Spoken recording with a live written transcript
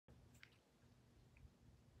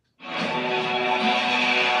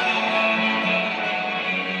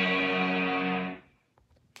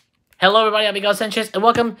Hello everybody, I'm Miguel Sanchez, and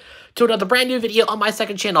welcome to another brand new video on my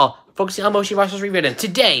second channel, focusing on Moshi Monsters Rewritten.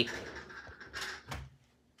 Today,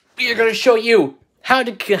 we are going to show you how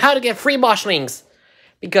to get free Moshlings,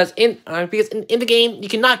 because in the game, you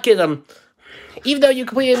cannot get them. Even though you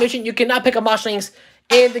completed a mission, you cannot pick up Moshlings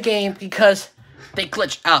in the game because they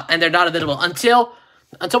glitch out and they're not available. Until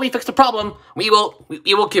we fix the problem, we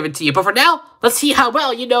will give it to you. But for now, let's see how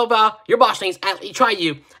well you know about your Moshlings as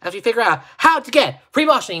we figure out how to get free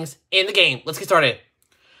Moshlings in the game. Let's get started.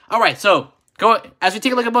 Alright, so as we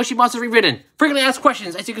take a look at Moshi Monsters Rewritten, frequently asked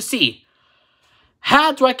questions, as you can see.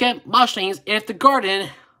 How do I get Moshlings if the garden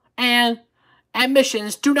and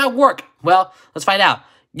missions do not work? Well, let's find out.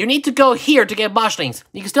 You need to go here to get Moshlings.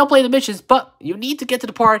 You can still play the missions, but you need to get to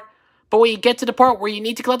the part. But when you get to the part where you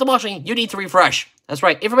need to collect the Moshling, you need to refresh. That's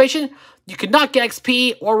right. Information, you cannot get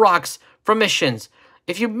XP or rocks from missions.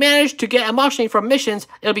 If you manage to get a Moshling from missions,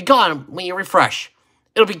 it'll be gone when you refresh.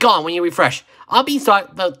 It'll be gone when you refresh. I'll be sorry,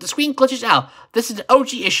 the screen glitches out. This is an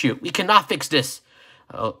OG issue. We cannot fix this.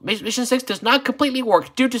 Mission 6 does not completely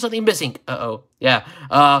work due to something missing. Yeah.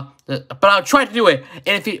 But I'll try to do it.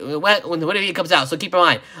 And when it comes out, so keep in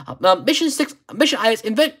mind. Mission 6, mission items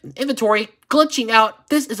inventory glitching out.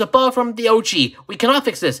 This is a bug from the OG. We cannot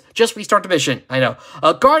fix this. Just restart the mission. I know.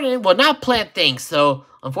 Garden will not plant things, so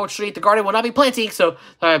unfortunately the garden will not be planting. So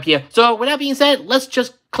yeah. So with that being said, let's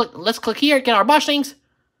click here, get our Moshlings.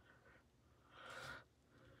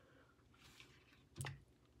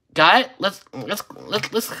 Got it. Let's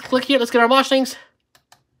click here. Let's get our Moshlings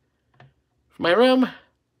from my room.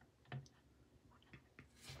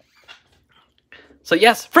 So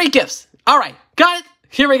yes, free gifts. All right, got it.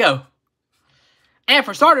 Here we go. And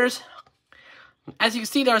for starters, as you can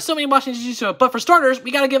see, there are so many Moshlings to use. But for starters,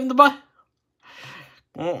 we gotta give them the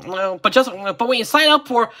But when you sign up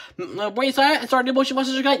and start a new Moshi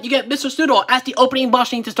Monsters account, you get Mr. Snoodle as the opening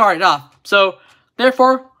Moshling to start it off. So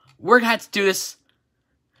therefore, we're gonna have to do this.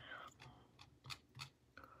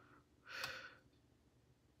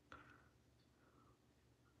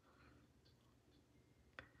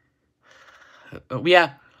 We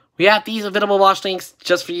have these available Moshlings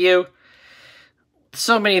just for you.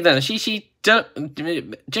 So many of them. Shishi,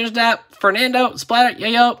 Gingersnap, Fernando, Splatter,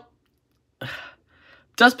 Yo-Yo,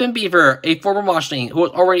 Dustbin Beaver, a former Moshling who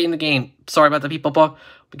was already in the game. Sorry about the people, but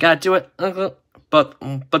we gotta do it.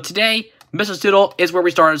 But today, Mr. Doodle is where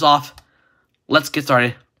we start us off. Let's get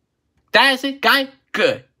started. That is it, guy.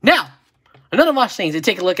 Good. Now, another Moshling to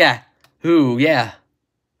take a look at. Ooh, yeah.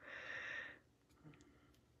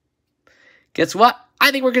 Guess what?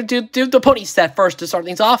 I think we're going to do the pony set first to start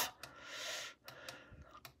things off.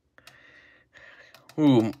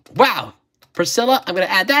 Ooh, wow. Priscilla, I'm going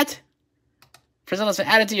to add that. Priscilla's been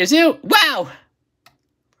added to your zoo. Wow.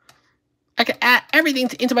 I can add everything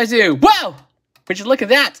into my zoo. Wow. Would you look at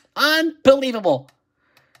that? Unbelievable.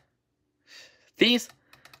 These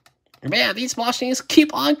Moshlings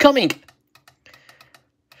keep on coming.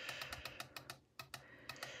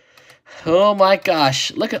 Oh my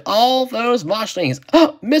gosh, look at all those Moshlings.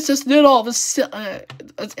 Oh, Mrs. Noodle, it's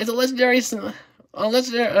a legendary from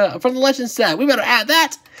the legend set. We better add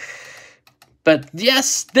that. But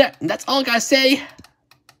yes, that's all I gotta say.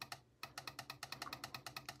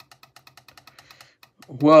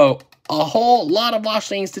 Whoa, a whole lot of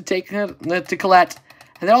Moshlings to collect,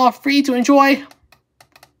 and they're all free to enjoy.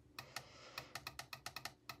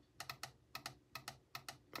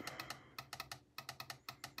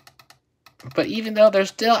 But even though they're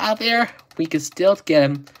still out there, we can still get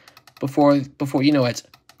them before you know it.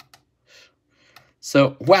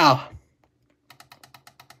 So, wow.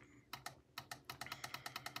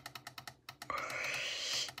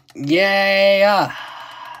 Yeah.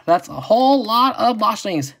 That's a whole lot of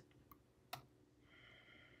Moshlings.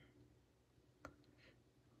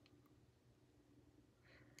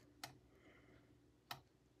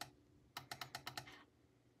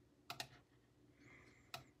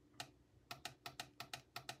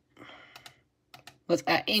 Let's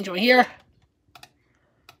add Angel here.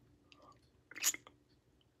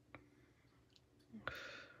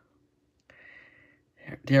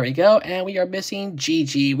 There we go. And we are missing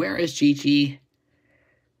Gigi. Where is Gigi?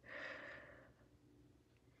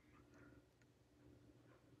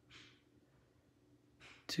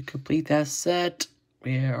 To complete that set,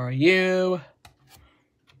 where are you?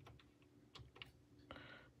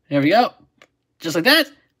 There we go. Just like that.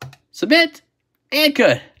 Submit. And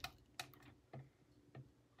good.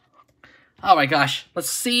 Oh my gosh. Let's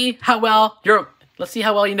see how well you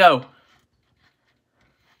know.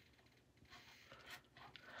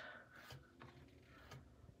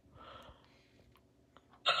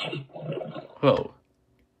 Whoa.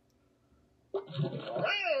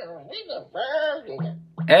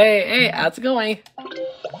 Hey, how's it going?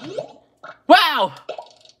 Wow!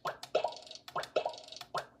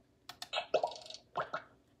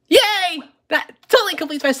 Yay! That totally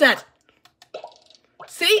completes my set.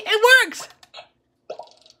 See? It works!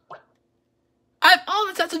 I have all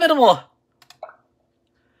the sets available.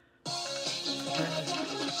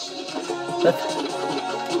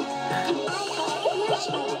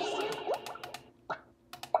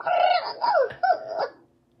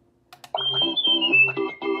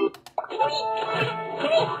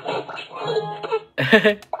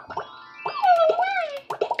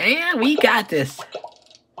 And we got this.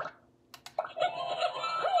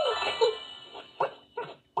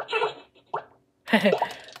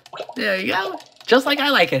 There you go. Just like I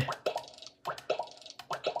like it.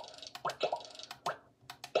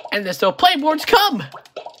 And there's still playboards come.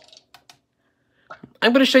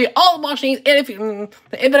 I'm going to show you all the Moshlings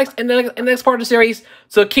in the next part of the series.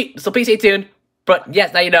 So please stay tuned. But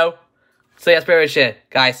yes, now you know. So yes, very much shit,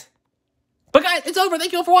 guys. But guys, it's over.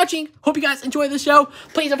 Thank you all for watching. Hope you guys enjoyed this show.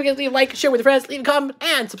 Please don't forget to leave a like, share with your friends, leave a comment,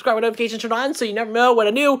 and subscribe with notifications turned on so you never know when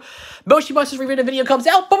a new Moshi Monsters Rewritten video comes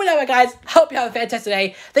out. But with that, guys, hope you have a fantastic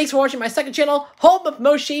day. Thanks for watching my second channel, home of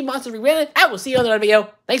Moshi Monsters Rewritten. I will see you on another video.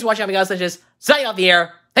 Thanks for watching, guys. Just signing off the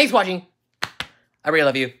air. Thanks for watching. I really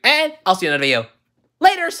love you, and I'll see you in another video.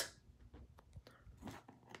 Laters!